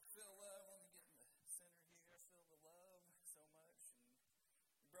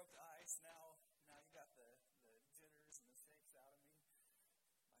nice. Now you got the jitters and the shakes out of me.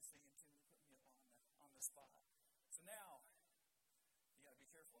 My singing tune put me up on the spot. So now you got to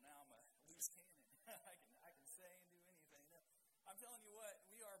be careful. Now I'm a loose cannon. I can say and do anything. I'm telling you what,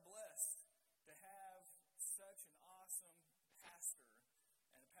 we are blessed to have such an awesome pastor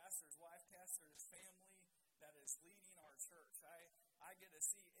and a pastor's wife, pastor's family that is leading our church. I get to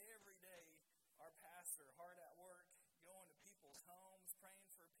see every day our pastor hard at work, going to people's homes, praying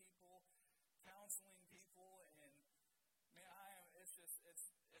for people, counseling people, and man, it's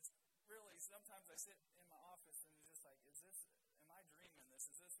really, sometimes I sit in my office and it's just like, am I dreaming this?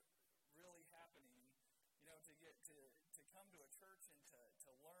 Is this really happening? You know, to come to a church and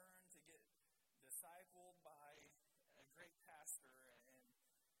to learn, to get discipled by a great pastor, and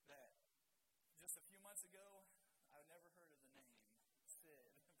that just a few months ago, I've never heard of the name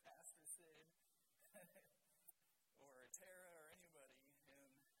Sid, Pastor Sid, or Tara, or anybody,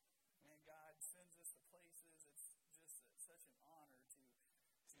 and man, God sends us to places. It's just such an honor to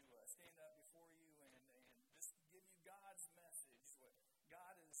stand up before you and just give you God's message, what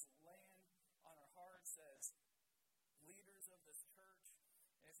God is laying on our hearts as leaders of this church.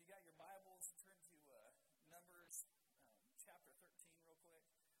 And if you got your Bibles, turn to Numbers chapter 13 real quick.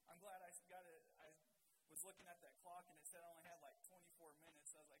 I'm glad I got it. I was looking at that clock and it said I only had like 24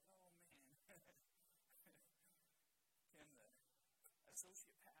 minutes. I was like, oh man. Can the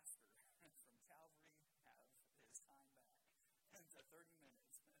associate pastor from Calvary have his time back to 30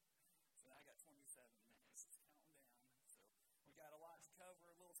 minutes? So now I got 27 minutes. It's counting down. So we got a lot to cover,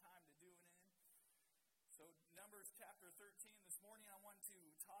 a little time to do it in. So Numbers chapter 13, this morning I want to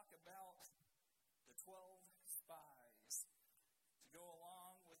talk about the 12 spies. To go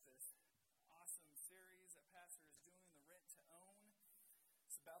along with this awesome series that Pastor is doing, the Rent to Own.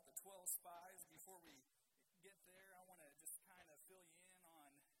 It's about the 12 spies. Before we get there, I want to just kind of fill you in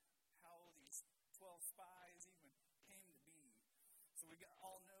on how these 12 spies even came to be. So we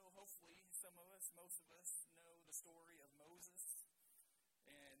all know, hopefully, some of us, most of us, know the story of Moses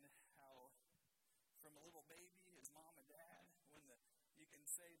and how from a little baby, his mom and dad, when you can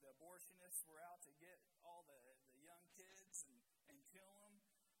say the abortionists were out to get all the young kids and kill them,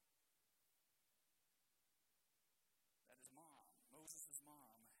 that his mom, Moses'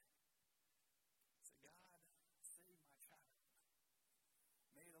 mom, said, God, save my child.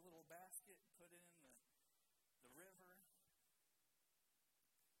 Made a little basket, put it in the river,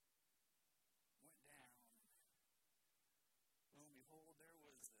 went down. Lo and behold, there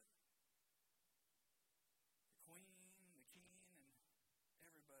was the queen, the king, and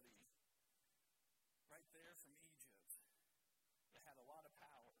everybody right there from Egypt that had a lot of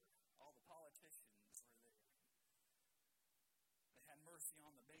power. All the politicians were there. They had mercy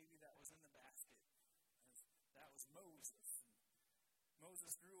on the baby that was in the basket. That was Moses. And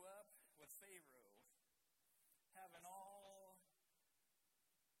Moses grew up with Pharaoh, having all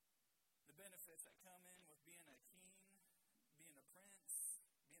the benefits that come in with being a king, being a prince,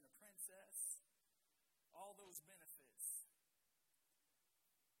 being a princess, all those benefits.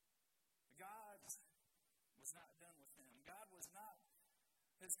 God was not done with him. God was not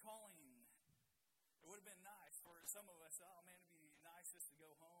his calling. It would have been nice for some of us, oh man, it'd be nice just to go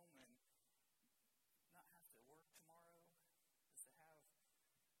home and not have to work tomorrow, just to have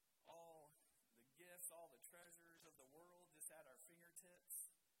all the gifts, all the treasures of the world just at our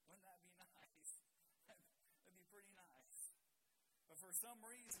fingertips. Wouldn't that be nice? That'd be pretty nice. But for some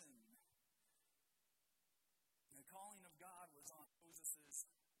reason, the calling of God was on Moses'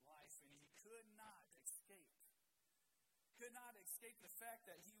 life, and he could not escape the fact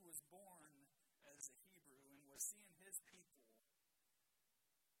that he was born as a Hebrew and was seeing his people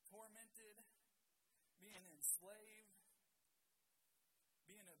tormented, being enslaved,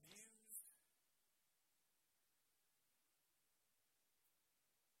 being abused.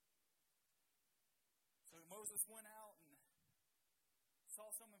 So Moses went out and saw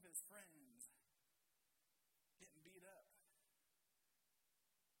some of his friends getting beat up.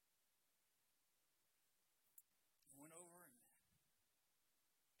 Went over and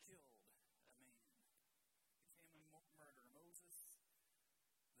killed a man. Became a murderer. Moses,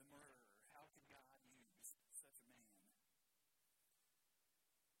 the murderer. How could God use such a man?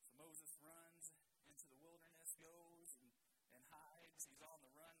 So Moses runs into the wilderness, goes and hides. He's on the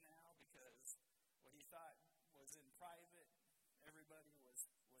run now because what he thought was in private, everybody was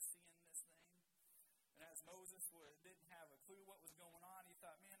seeing this thing. And as Moses didn't have a clue what was going on, he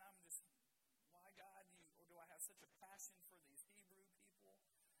thought, man, why God, do I have such a passion for these Hebrew people?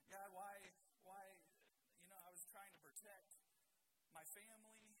 God, why, I was trying to protect my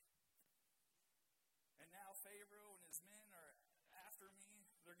family, and now Pharaoh and his men are after me.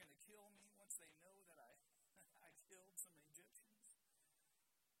 They're going to kill they know that I killed some Egyptians?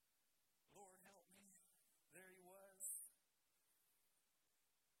 Lord, help me. There he was,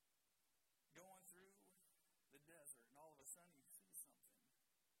 going through the desert, and all of a sudden he sees something.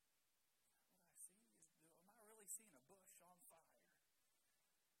 What I see is, am I really seeing a bush on fire?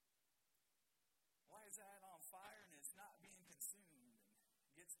 Why is that on fire and it's not being consumed?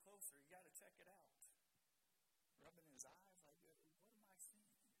 And gets closer, you got to check it out. Rubbing his eyes like, what am I seeing?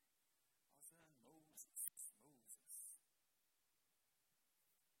 All of a sudden, Moses.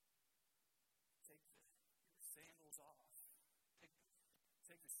 Take your sandals off.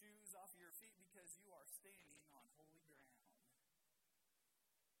 Take the shoes off of your feet because you are standing on holy ground.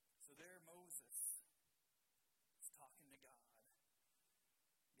 So there Moses is talking to God.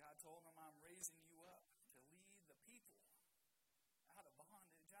 God told him, I'm raising you up to lead the people out of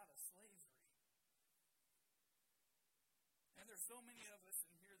bondage, out of slavery. And there's so many of us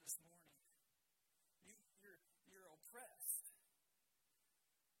in here this morning. You're oppressed.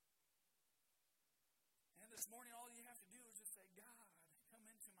 And this morning all you have to do is just say, God, come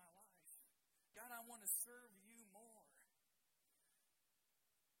into my life. God, I want to serve you more.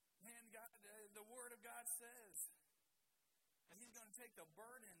 Man, God, the Word of God says that He's going to take the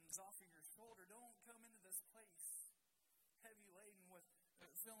burdens off of your shoulder. Don't come into this place heavy laden with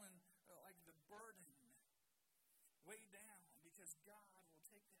feeling like the burden weighed down, because God will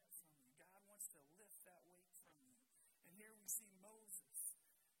take that from you. God wants to lift that weight from you. And here we see Moses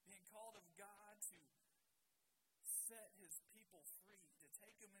being called of God to set his people free, to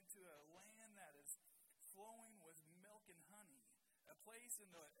take them into a land that is flowing with milk and honey, a place in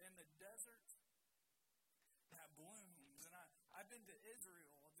the desert that blooms. And I've been to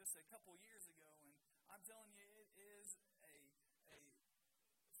Israel just a couple years ago, and I'm telling you, it is a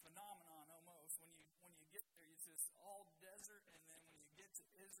phenomenon almost. When you get there, it's just all desert, and then when you get to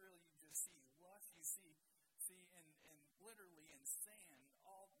Israel, you just see lush. You see and literally in sand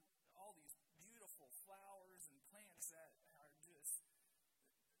all these beautiful flowers and plants that are just,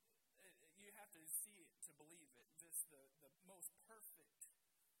 you have to see it to believe it. Just the most perfect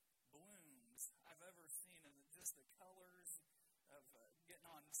blooms I've ever seen, and just the colors of getting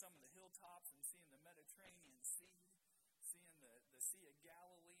on some of the hilltops and seeing the Mediterranean Sea, seeing the Sea of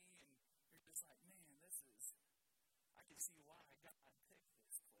Galilee, and you're just like, man, I can see why God picked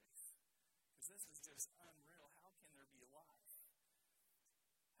this place. Because this is just unreal. How can there be life?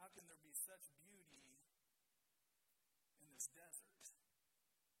 How can there be such beauty in this desert?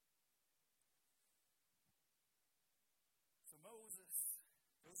 So Moses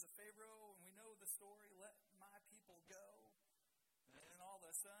goes to Pharaoh, and we know the story, let my people go. And all of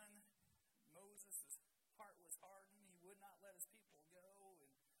a sudden, Moses' heart was hardened. He would not let his people go. And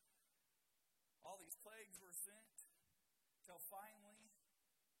all these plagues were sent, till finally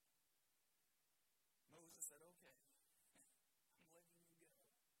Moses said, okay, I'm letting you go.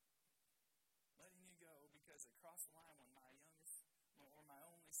 Letting you go because it crossed the line when my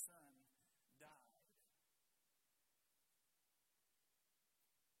only son died.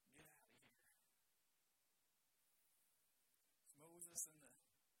 Get out of here. Moses and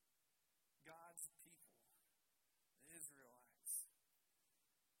God's people, the Israelites,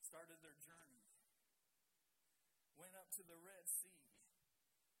 started their journey. Went up to the Red Sea.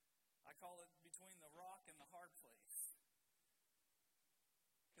 I call it between the rock and the hard place.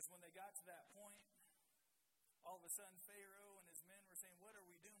 Because when they got to that point, all of a sudden Pharaoh and his men were saying, what are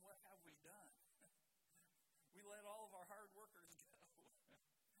we doing? What have we done? We let all of our hard workers go.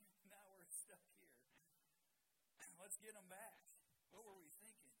 Now we're stuck here. Let's get them back. What were we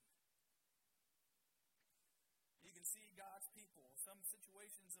thinking? You can see God's people. Some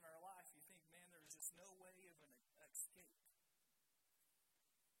situations in our life, you think, man, there's just no way of an escape.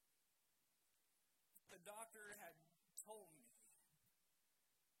 The doctor had told me,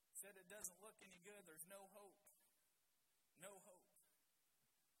 said it doesn't look any good. There's no hope. No hope.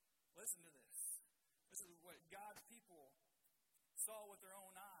 Listen to this. This is what God's people saw with their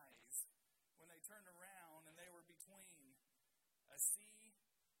own eyes when they turned around and they were between a sea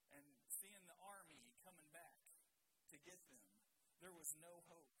and seeing the army coming back to get them. There was no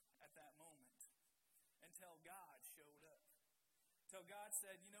hope at that moment until God showed up. Until God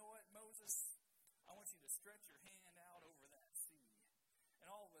said, you know what, Moses, I want you to stretch your hand out over that sea. And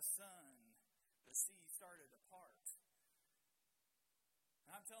all of a sudden, the sea started to part.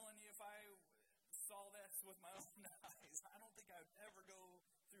 And I'm telling you, if I saw this with my own eyes, I don't think I would ever go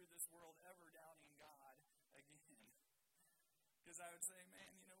through this world ever doubting God again. Because I would say,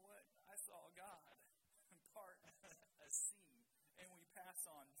 man, you know what? I saw God part a sea, and we passed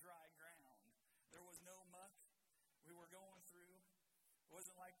on dry ground. There was no muck we were going through. It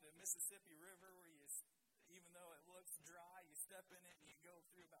wasn't like the Mississippi River where even though it looks dry, you step in it and you go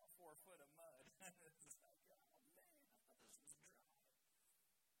through about 4 foot of mud. It's like, oh man, I thought this was dry.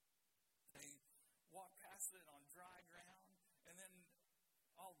 They walked past it on dry ground, and then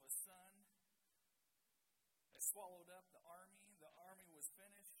all of a sudden, they swallowed up the army. The army was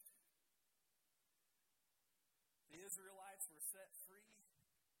finished. The Israelites were set free.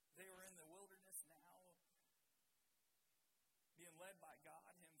 They were in the wilderness now, being led by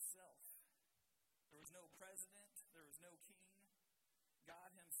God himself. There was no president. There was no king.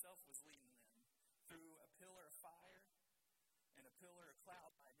 God himself was leading them through a pillar of fire and a pillar of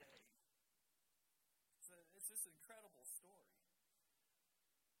cloud by day. So it's just an incredible story.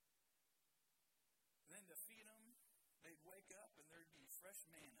 And then to feed them, they'd wake up and there'd be fresh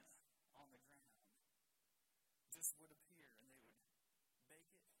manna on the ground. Just would appear, and they would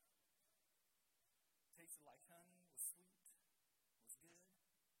bake it. Tasted like honey, was sweet, was good.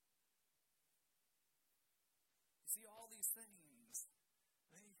 You see all these things,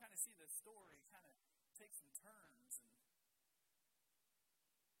 and then you kind of see the story kind of take some turns, and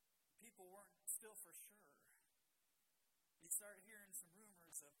people weren't still for sure. You started hearing some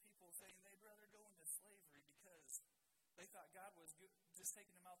rumors of people saying they'd rather go into slavery because they thought God was just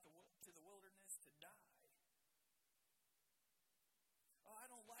taking them out to the wilderness to die. Oh, I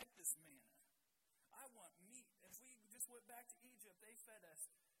don't like this manna. I want meat. If we just went back to Egypt, they fed us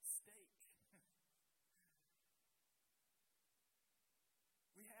steak.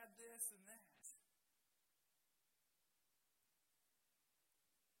 We had this and that.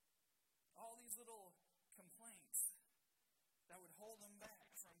 All these little complaints that would hold them back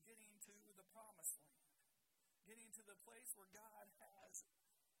from getting to the promised land, getting to the place where God has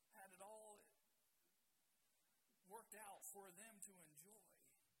had it all worked out for them to enjoy.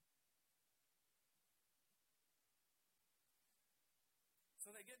 So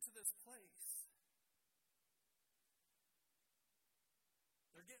they get to this place.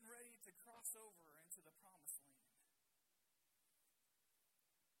 They're getting ready to cross over into the promised land.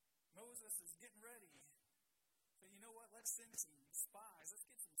 Moses is getting ready. So you know what? Let's send some spies. Let's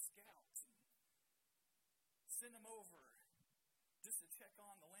get some scouts and send them over just to check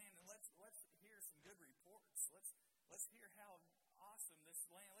on the land, and let's hear some good reports. Let's hear how awesome this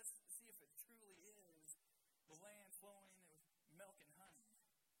land. Let's see if it truly is the land flowing with milk and honey.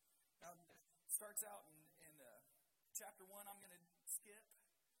 Now, it starts out in chapter 1. I'm going to skip,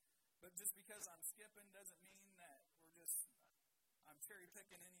 but just because I'm skipping doesn't mean that I'm cherry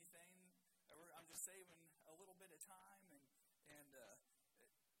picking anything. I'm just saving a little bit of time and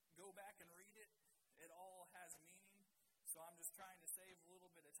go back and read it. It all has meaning. So I'm just trying to save a little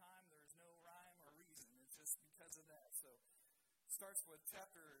bit of time. There's no rhyme or reason. It's just because of that. So it starts with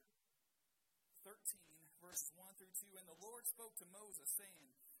chapter 13, verses 1 through 2. And the Lord spoke to Moses, saying,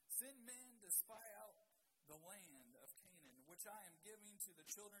 "Send men to spy out the land of Canaan, which I am giving to the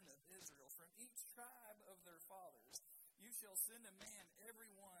children of Israel. From each tribe of their fathers you shall send a man,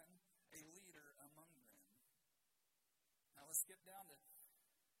 every one a leader among them." Now let's skip down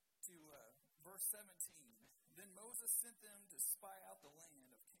to verse 17. Then Moses sent them to spy out the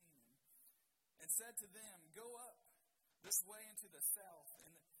land of Canaan, and said to them, "Go up this way into the south,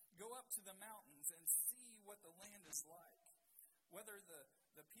 and go up to the mountains, and see what the land is like, whether the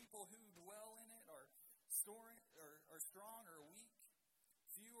people who dwell in it are strong or weak,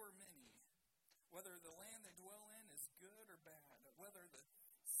 few or many, whether the land they dwell in is good or bad, whether the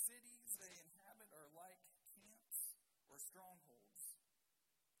cities they inhabit are like camps or strongholds,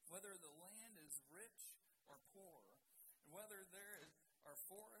 whether the land is rich or poor, and whether there are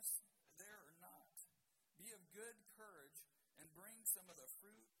forests there or not. Be of good courage and bring some of the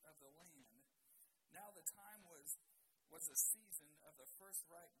fruit of the land." Now the time was a season of the first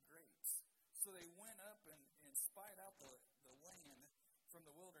ripe grapes. So they went up and spied out the land from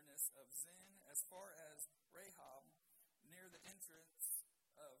the wilderness of Zin as far as Rahab, near the entrance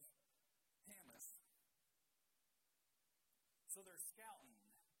of Hamath. So they're scouting.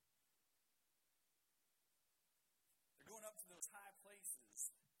 They're going up to those high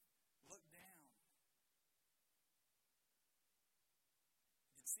places. Look down.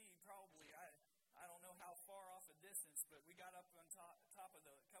 You can see probably, I don't know how far off a distance, but we got up on top of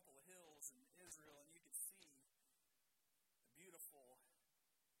the couple of hills in Israel, and you could see the beautiful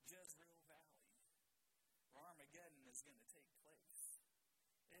Jezreel Valley, where Armageddon is going to take place.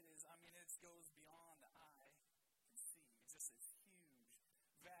 It is, it goes beyond the eye can see. It's just this huge,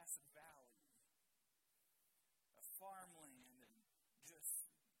 vast valley of farmland and just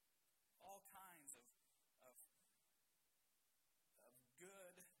all kinds of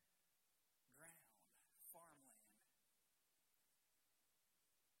good ground, farmland.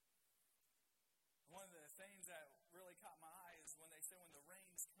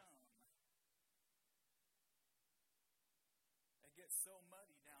 gets so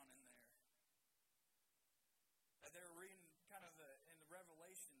muddy down in there. That they were reading kind of in the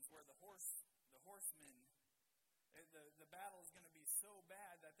Revelations where the horsemen, the battle is going to be so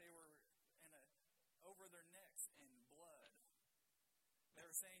bad that they were over their necks in blood. They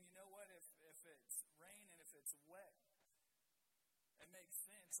were saying, you know what, if it's rain and if it's wet, it makes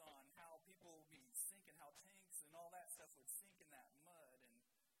sense on how people will be sinking, how tanks and all that stuff would sink in that mud. And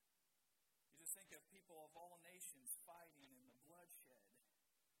you just think of people of all nations fighting and the bloodshed.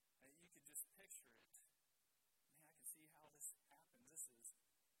 You could just picture it. Man, I can see how this happens. This is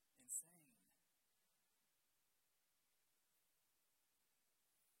insane.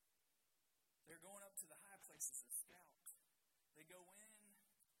 They're going up to the high places to scout. They go in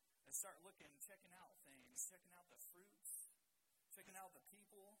and start looking, checking out things, checking out the fruits, checking out the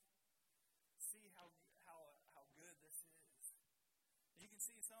people, see how good this is. And you can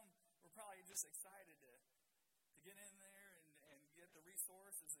see some were probably just excited to get in there and get the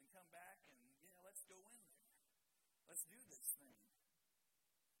resources and come back and, yeah, let's go in there. Let's do this thing.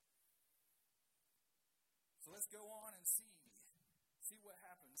 So let's go on and see what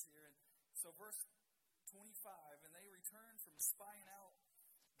happens here. And so verse 25, and they returned from spying out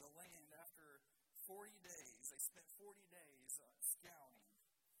the land after 40 days. They spent 40 days scouting.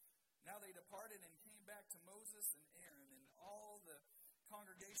 Now they departed and came back to Moses and Aaron and all the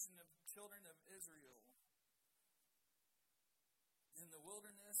congregation of children of Israel in the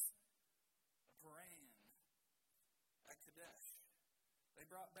wilderness of Paran at Kadesh. They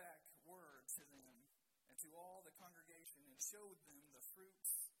brought back word to them and to all the congregation and showed them the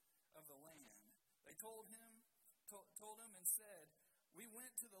fruits of the land. They told him and said, "We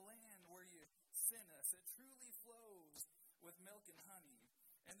went to the land where you sent us. It truly flows with milk and honey,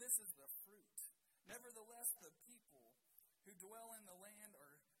 and this is the fruit. Nevertheless, the people who dwell in the land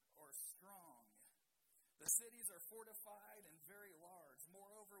are strong. The cities are fortified and very large.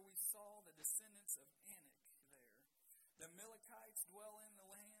 Moreover, we saw the descendants of Anak there. The Amalekites dwell in the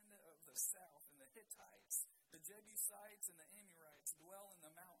land of the south, and the Hittites, the Jebusites, and the Amorites dwell in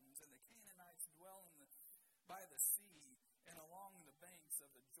the mountains, and the Canaanites dwell by the sea and along the banks of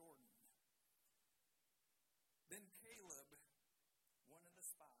the Jordan." Then Caleb, one of the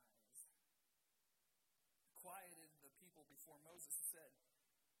spies, quieted the people before Moses and said,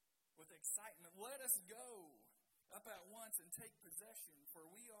 with excitement, "Let us go up at once and take possession, for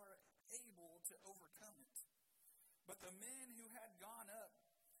we are able to overcome it." But the men who had gone up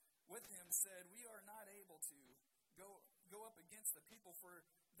with him said, "We are not able to go up against the people, for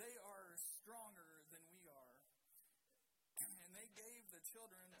they are stronger than we are." And they gave the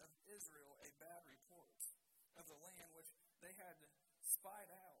children of Israel a bad report of the land which they had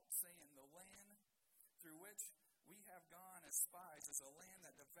spied out, saying, "The land through which we have gone as spies is a land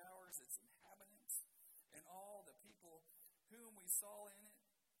that devours its inhabitants, and all the people whom we saw in it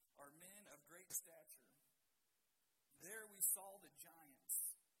are men of great stature. There we saw the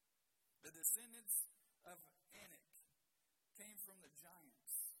giants. The descendants of Anak came from the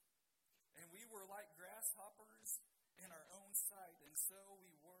giants, and we were like grasshoppers in our own sight, and so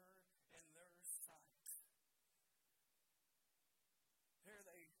we were in their sight." There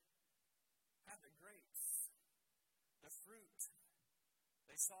they had the grapes, the fruit.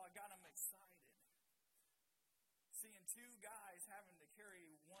 They saw it, got them excited. Seeing two guys having to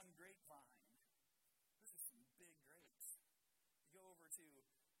carry one grapevine. This is some big grapes. You go over to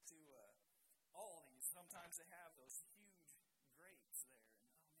Aldi's, sometimes they have those huge grapes there. And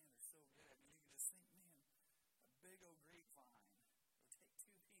oh man, they're so good. And you can just think, man, a big old grapevine. It would take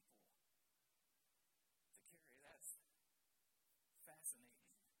two people to carry. That's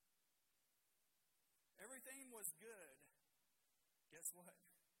fascinating. Everything was good. Guess what?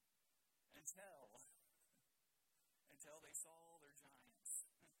 Until they saw their giants.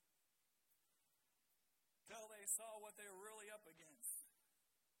 Until they saw what they were really up against.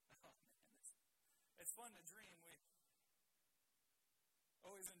 Oh man, it's fun to dream. We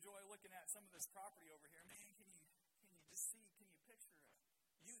always enjoy looking at some of this property over here. Man, can you picture a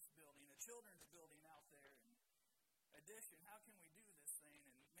youth building, a children's building out there? And addition, how can we do this thing?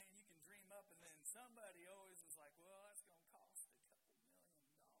 And man, you can dream up, and then somebody always was like, "Well, that's going to cost a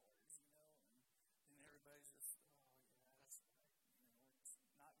couple $1 million, and everybody's just, "Oh yeah, that's right. It's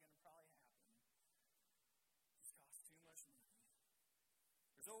not going to probably happen. It's cost too much money."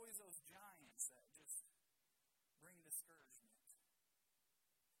 There's always those giants that just bring discouragement.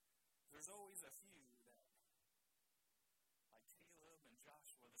 There's always a few that, like Caleb and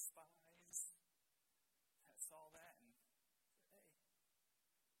Joshua, the spies, that saw that and said, "Hey,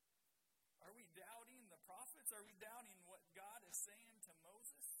 are we doubting the prophets? Are we doubting what God is saying to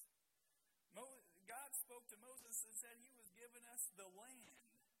Moses?" God spoke to Moses and said he was given us the land.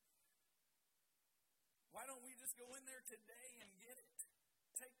 Why don't we just go in there today and get it?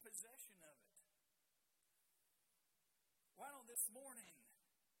 Take possession of it. Why don't this morning,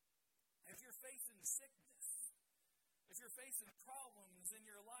 if you're facing sickness, if you're facing problems in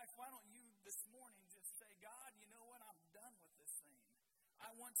your life, why don't you this morning just say, God, you know what? I'm done with this thing. I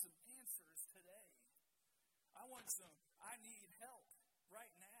want some answers today. I need help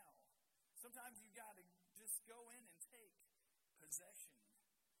right now. Sometimes you got to just go in and take possession.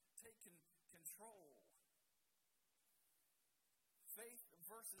 Take control. Faith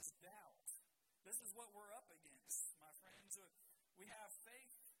versus doubt. This is what we're up against, my friends. We have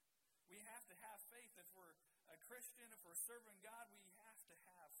faith. We have to have faith. If we're a Christian, if we're serving God, we have to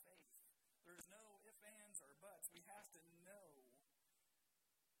have faith. There's no ifs, ands, or buts. We have to know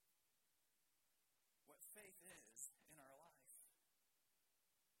what faith is in our life.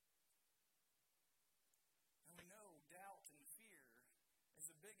 And we know doubt and fear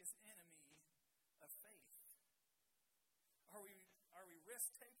is the biggest enemy of faith. Are we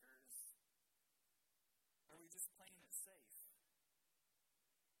risk takers? Or are we just playing it safe?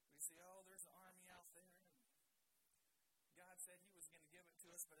 We say, oh, there's an army out there, and God said He was going to give it to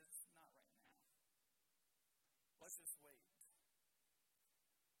us, but it's not right now. Let's just wait.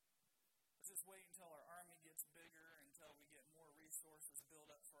 Let's just wait until our army gets bigger, until we get more resources built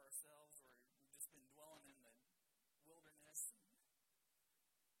up for ourselves, or we've just been dwelling in the wilderness. And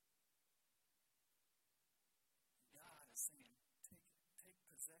God is saying, take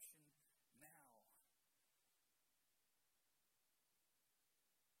possession now.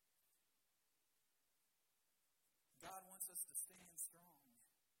 God wants us to stand strong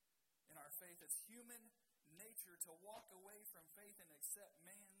in our faith. It's human nature to walk away from faith and accept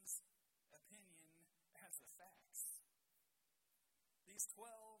man's opinion as the facts. These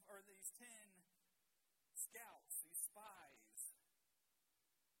 10 scouts, these spies,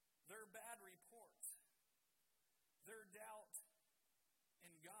 their bad report, their doubt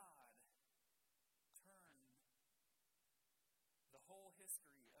in God turned the whole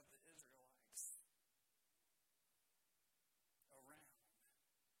history of the Israelites around.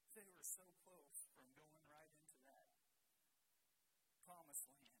 They were so close from going right into that promised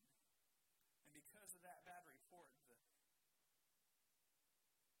land. And because of that bad report,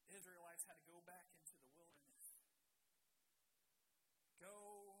 the Israelites had to go back into the wilderness.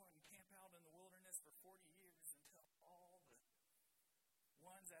 Go and camp out in the wilderness for 40 years until all the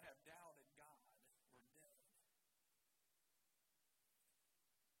ones that have doubted God were dead.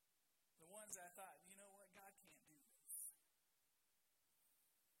 The ones that thought, you know what, God can't do this.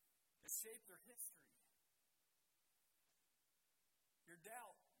 It shaped their history. Your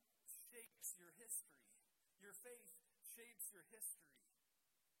doubt shapes your history. Your faith shapes your history.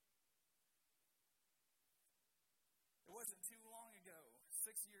 It wasn't too long ago,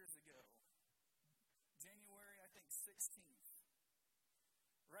 6 years ago, January, I think, 16th,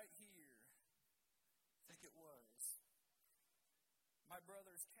 right here, I think it was, my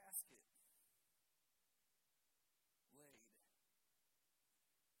brother's casket laid.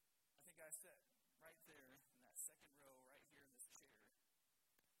 I think I sat right there in that second row, right here in this chair,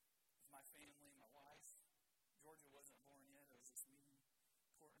 with my family, my wife. Georgia wasn't born yet. It was just me,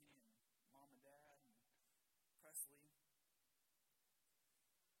 Courtney, and Mom and Dad, and Presley.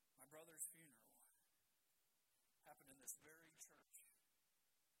 My brother's funeral happened in this very church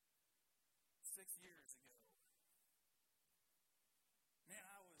 6 years ago. Man,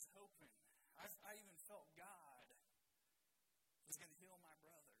 I was hoping, I even felt God was going to heal my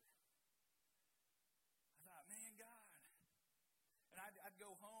brother. I thought, man, God. And I'd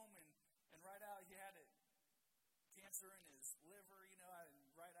go home and write out, he had cancer in his liver, I'd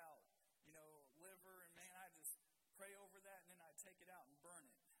write out, liver, and man, I'd just pray over that, and then I'd take it out and burn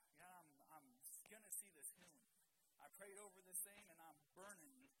it. God, I'm going to see this healing. I prayed over this thing, and I'm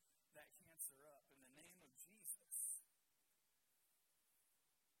burning that cancer up in the name of Jesus.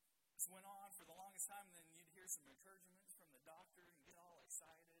 This went on for the longest time, and then you'd hear some encouragements from the doctor and get all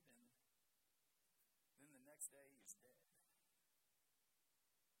excited, and then the next day he's dead.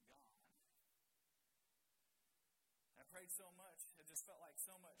 Gone. I prayed so much, it just felt like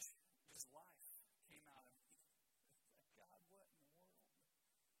so much just life came out of me. Like, God, what in the world?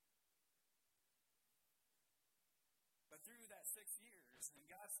 But through that 6 years, and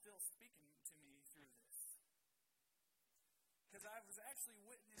God's still speaking to me through this, because I was actually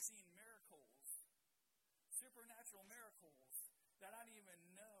witnessing miracles, supernatural miracles, that I didn't even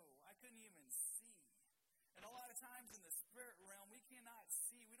know. I couldn't even see. And a lot of times in the spirit realm, we cannot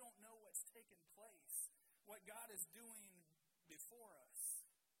see. We don't know what's taking place, what God is doing before us.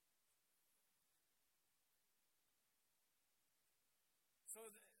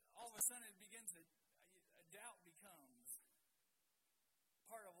 all of a sudden it begins to, a doubt becomes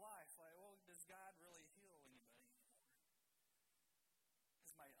part of life. Like, well, does God really heal anybody anymore?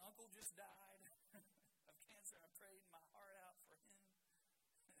 Because my uncle just died of cancer. I prayed my heart out for him.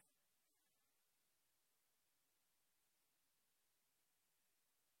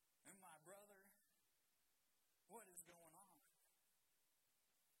 And my brother, what is going on?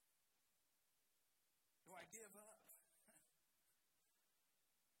 Do I give up?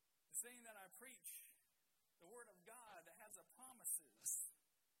 The saying that I preach, the Word of God that has the promises.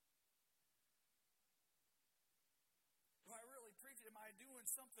 Do I really preach it? Am I doing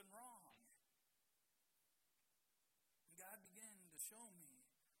something wrong? And God began to show me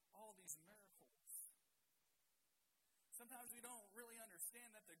all these miracles. Sometimes we don't really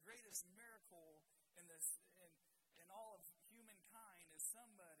understand that the greatest miracle in all of humankind is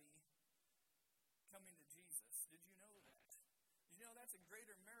somebody coming to Jesus. Did you know that? Did you know that's a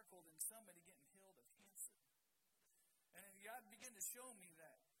greater miracle than somebody getting healed of cancer? And God began to show me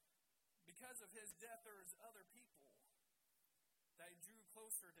that because of his death, there was other people that drew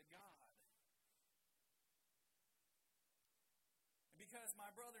closer to God. And because my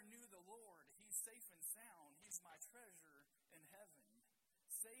brother knew the Lord, he's safe and sound. He's my treasure in heaven.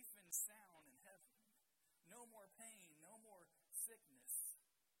 Safe and sound in heaven. No more pain, no more sickness.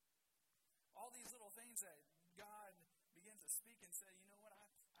 All these little things that God begins to speak and say, you know what,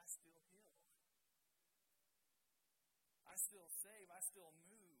 I still heal. I still save. I still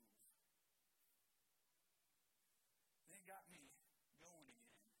move. And it got me going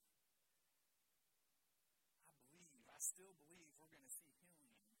again. I still believe we're going to see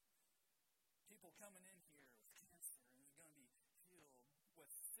healing. People coming in here with cancer and is going to be healed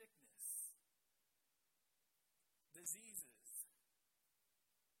with sickness, diseases.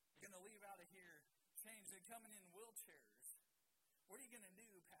 You're going to leave out of here changed. They're coming in wheelchairs. What are you going to do,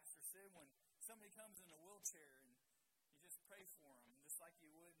 Pastor Sid, when somebody comes in a wheelchair and you just pray for them, just like you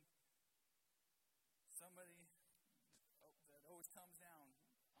would somebody that always comes down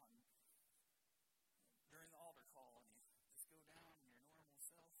during the altar call, and you just go down your normal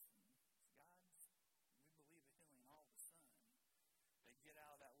self, and God, we believe in healing. All of a sudden, they get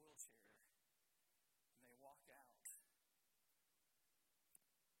out of that wheelchair, and they walk out.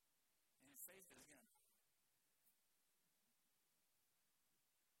 And your faith is going to,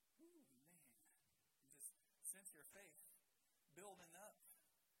 you just sense your faith building up,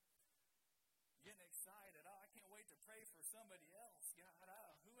 getting excited. Oh, I can't wait to pray for somebody else.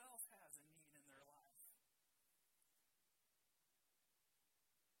 God, who else has a need in their life?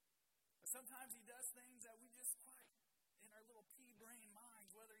 But sometimes he does things that we just quite, in our little pea-brain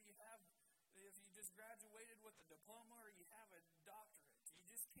minds, whether if you just graduated with a diploma or you have a doctorate, you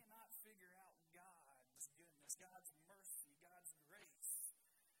just cannot figure out God's goodness, God's mercy, God's grace.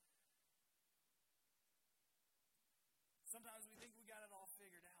 Sometimes we think we got it all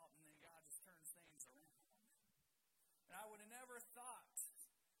figured out, and then God just turns things around. And I would have never thought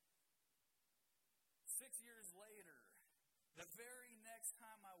 6 years later, the very next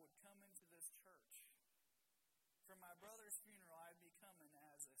time I would come into this church, for my brother's funeral, I'd be coming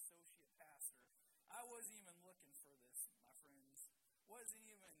as associate pastor. I wasn't even looking for this, my friends.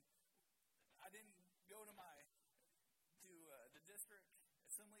 I didn't go to the district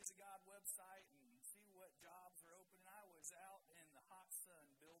Assemblies of God website and see what jobs are open. I was out in the hot sun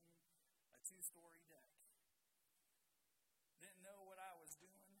building a 2-story deck. Didn't know what I was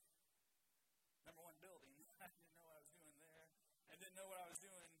doing. Number one, building. I didn't know what I was doing there. I didn't know what I was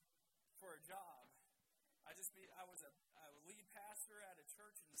doing for a job. I was a lead pastor at a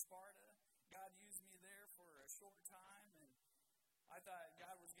church in Sparta. God used me there for a short time, and I thought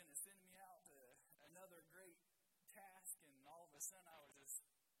God was going to send me out to another great task, and all of a sudden I was just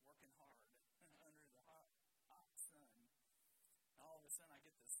working hard under the hot sun. And all of a sudden I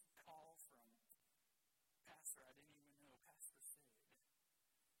get this call from pastor I didn't even know, Pastor Sid.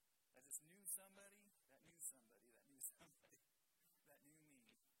 I just knew somebody that knew somebody that knew somebody that knew me.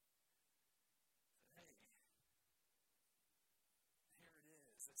 Said, hey, here it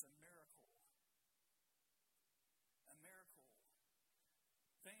is. It's a miracle. A miracle.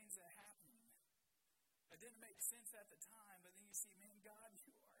 Things that happen. It didn't make sense at the time, but then you see, man, God,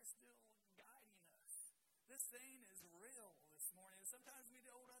 you are still guiding us. This thing is real this morning. Sometimes we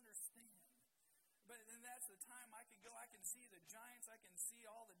don't understand. But then that's the time I can go, I can see the giants, I can see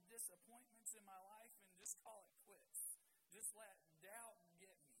all the disappointments in my life and just call it quits. Just let doubt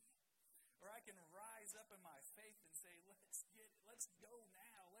get me. Or I can rise up in my faith and say, let's go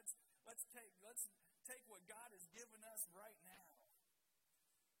now. Let's take what God has given us right now.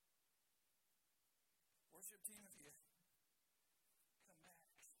 Worship team, if you come back.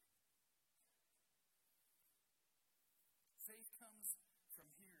 comes from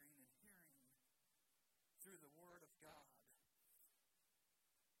hearing, and hearing through the Word of God.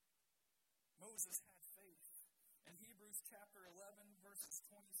 Moses had faith. In Hebrews chapter 11, verses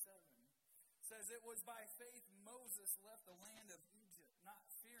 27, says, "It was by faith Moses left the land of Egypt, not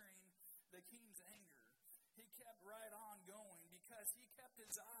fearing the king's anger. He kept right on going because he kept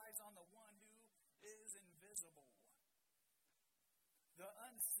his eyes on the one who is invisible, the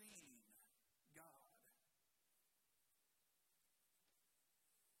unseen God."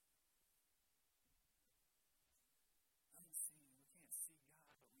 Unseen. We can't see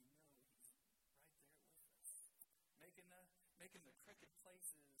God, but we know He's right there with us, making the crooked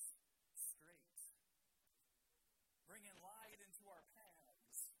places straight, bringing light into our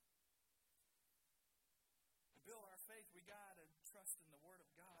paths. To build our faith, we got to trust in the Word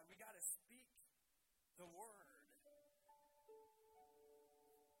of God. We got to speak the Word.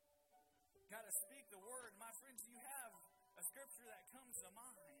 Got to speak the Word. My friends, do you have a scripture that comes to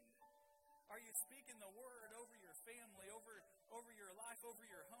mind? Are you speaking the Word over your family, over your life, over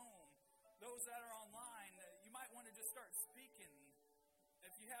your home? Those that are online, you might want to just start speaking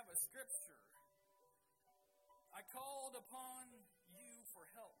if you have a scripture. "I called upon you for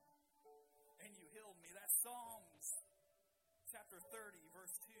help, and you healed me." That's Psalms chapter 30,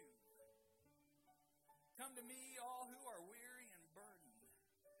 verse 2. "Come to me, all who are weary and burdened,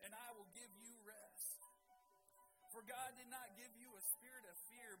 and I will give you rest. For God did not give you a spirit of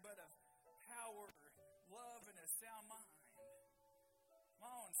fear, but of power, love, and a sound mind." Come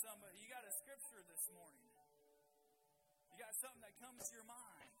on, somebody. You got a scripture this morning. You got something that comes to your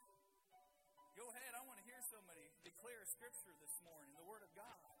mind. Go ahead. I want to hear somebody declare scripture this morning, the Word of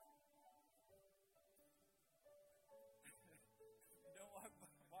God. Don't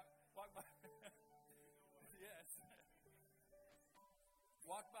walk by. Yes.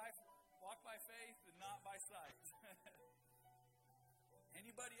 Walk by faith and not by sight.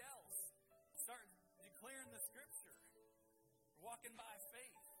 Anybody else? Start declaring the scripture. Walking by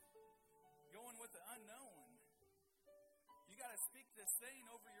faith. Going with the unknown. You got to speak this thing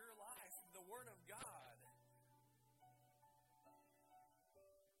over your life, the Word of God.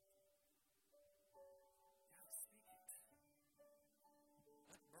 You got to speak it.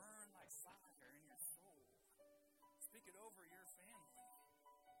 Let it burn like fire in your soul. Speak it over your family.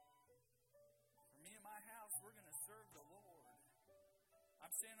 For me and my house, we're going to serve the Lord.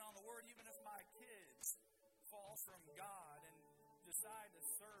 I'm standing on the Word even if my kids fall from God and decide to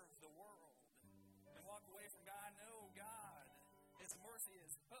serve the world and walk away from God. I know God, His mercy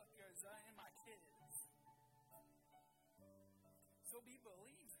is hooked in my kids. So be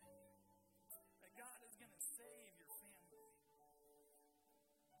believing that God is going to save your family.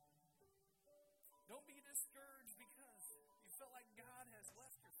 Don't be discouraged because you feel like God has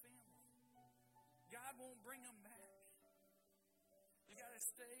left your family. God won't bring them back. You got to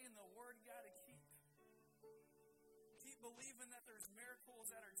stay in the Word. You got to keep believing that there's miracles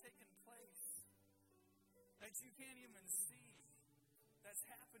that are taking place that you can't even see that's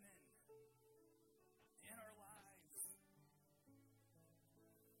happening in our lives.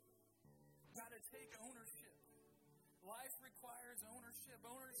 Got to take ownership. Life requires ownership.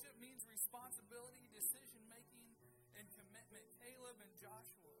 Ownership means responsibility, decision-making, and commitment. Caleb and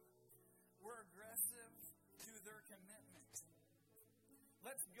Joshua were aggressive to their commitment.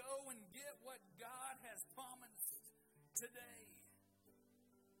 Let's go and get what God has promised today.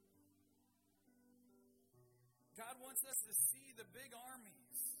 God wants us to see the big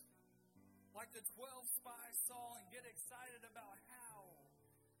armies like the 12 spies saw and get excited about how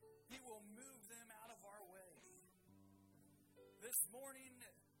He will move them out of our way. This morning,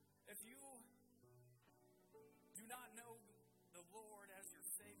 if you do not know the Lord as your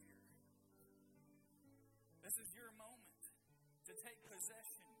Savior, this is your moment to take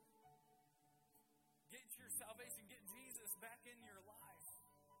possession. Get your salvation. Get Jesus back in your life.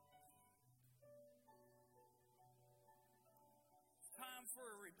 It's time for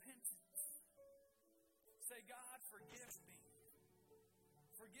a repentance. Say, "God, forgive me.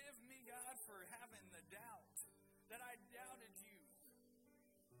 Forgive me, God, for having the doubt that I doubted you.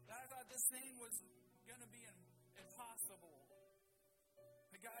 That I thought this thing was going to be impossible.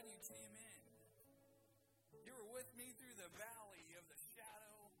 But God, you came in. You were with me through the valley of the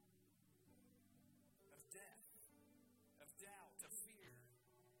shadow of death, of doubt, of fear.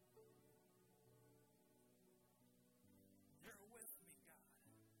 You're with me, God.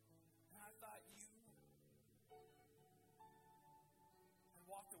 And I thought you had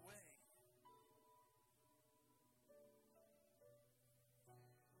walked away.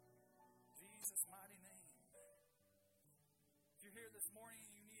 Jesus' mighty name. If you're here this morning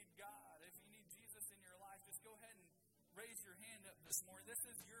and you need God, if you need Jesus in your life, just go ahead and raise your hand up this morning. This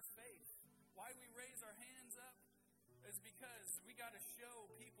is your faith. Why we raise our hands up is because we got to show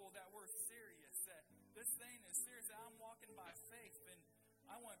people that we're serious, that this thing is serious, that I'm walking by faith, and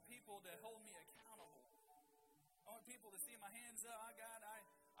I want people to hold me accountable. I want people to see my hands up.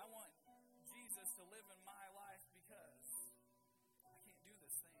 I want Jesus to live in my life because I can't do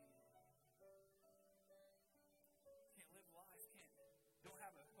this thing. Can't live life. Don't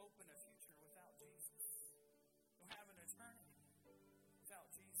have a hope and a future without Jesus. Don't have an eternity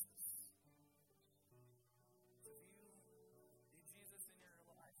without Jesus. So if you need Jesus in your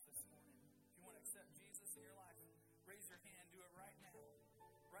life this morning, if you want to accept Jesus in your life, raise your hand. Do it right now.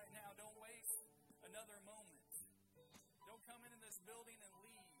 Right now. Don't waste another moment. Don't come into this building and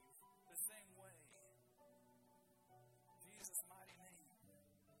leave the same way. Jesus' mighty name. Jesus' mighty name, oh God.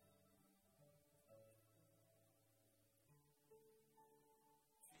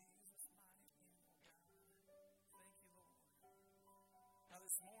 Thank you, Lord. Now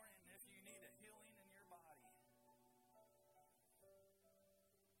this morning, if you need a healing in your body,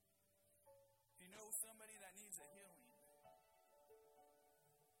 if you know somebody that needs a healing,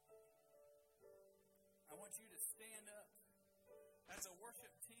 I want you to stand up as a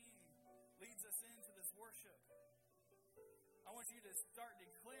worship team leads us into this worship. I want you to start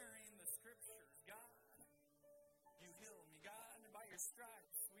declaring the scriptures. God, you healed me. God, by your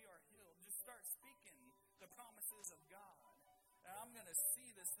stripes we are healed. Just start speaking the promises of God. And I'm going to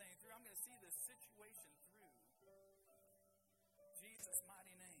see this thing through. I'm going to see this situation through. Jesus'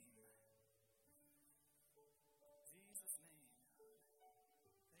 mighty name.